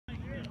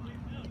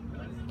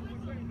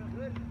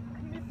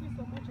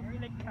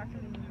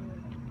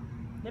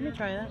Let me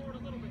try that.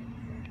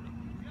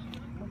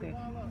 Okay.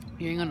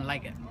 You ain't gonna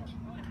like it.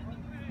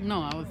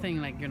 No, I was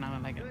saying like you're not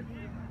gonna like it.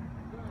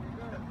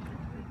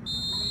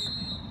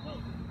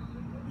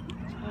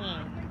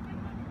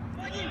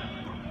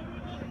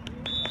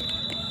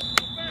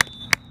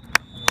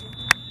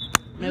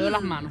 Me doy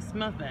las manos.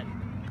 Smells bad.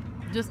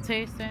 Just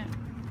taste it.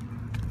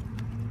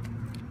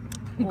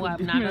 Oh,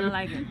 I'm not gonna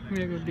like it.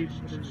 Mira qué deep.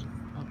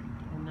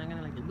 I'm not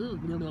gonna like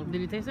it.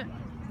 Did you taste it?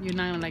 You're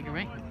not gonna like it,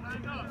 right?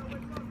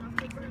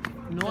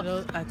 No,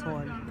 at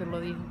all. Te lo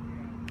digo.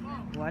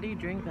 Why do you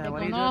drink that? Te Why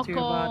do you do it to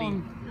your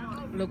body?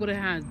 Look what it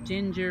has.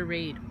 Ginger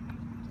raid.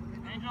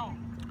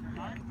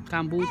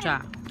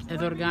 Kombucha.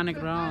 It's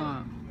organic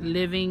raw.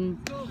 Living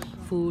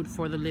food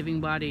for the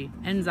living body.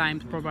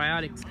 Enzymes,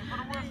 probiotics.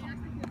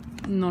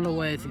 No lo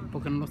voy a decir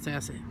porque no lo sé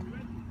hacer.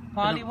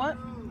 Poly what?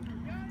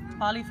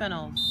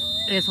 Polyphenols.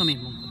 Eso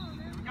mismo.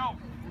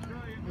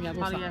 Ya tú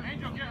Poly sabes.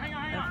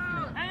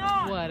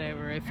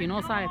 Whatever.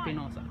 Espinosa,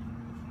 espinosa.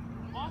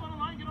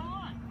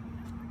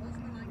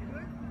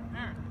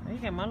 Ay,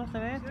 qué malo se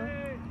ve esto.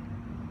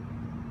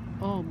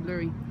 Oh,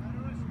 blurry.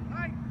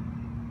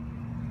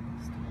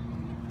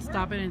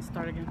 Stop it and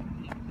start again.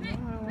 No, I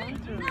don't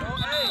want to.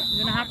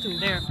 You're gonna have to.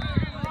 There.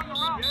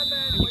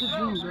 You could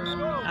zoom,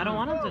 girl. I don't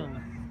want to zoom.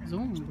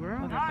 Zoom,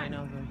 girl. Okay, fine,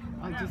 I'll zoom.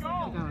 I'll just take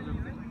out a little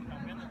bit.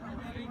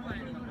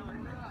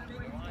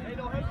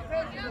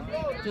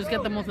 Just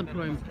get the most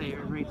important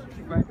player, right?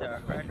 Right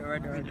there.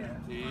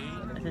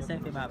 Ese es el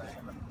kebab.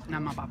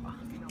 Nama papa.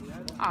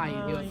 Ay,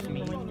 Dios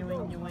mío.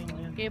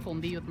 Qué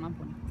fondillos más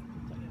bonitos.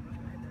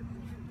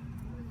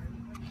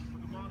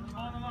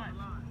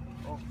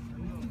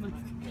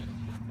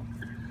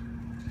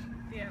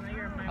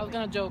 I was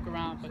gonna joke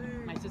around, but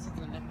my sister's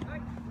in there.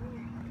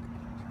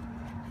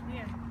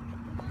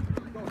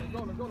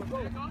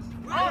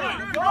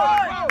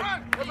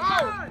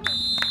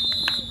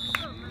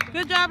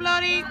 Good job,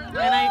 Lodi.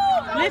 And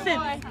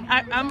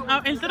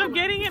I'm instead of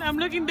getting it, I'm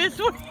looking this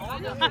way.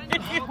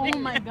 Oh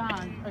my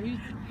God. Are you?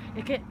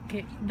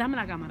 Dame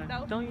la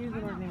cámara. Don't use the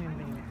word name in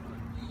vain.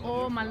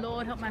 Oh my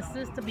Lord, help my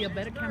sister be a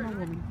better camera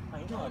woman.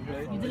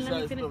 You didn't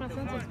let me finish my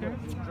sentence, girl.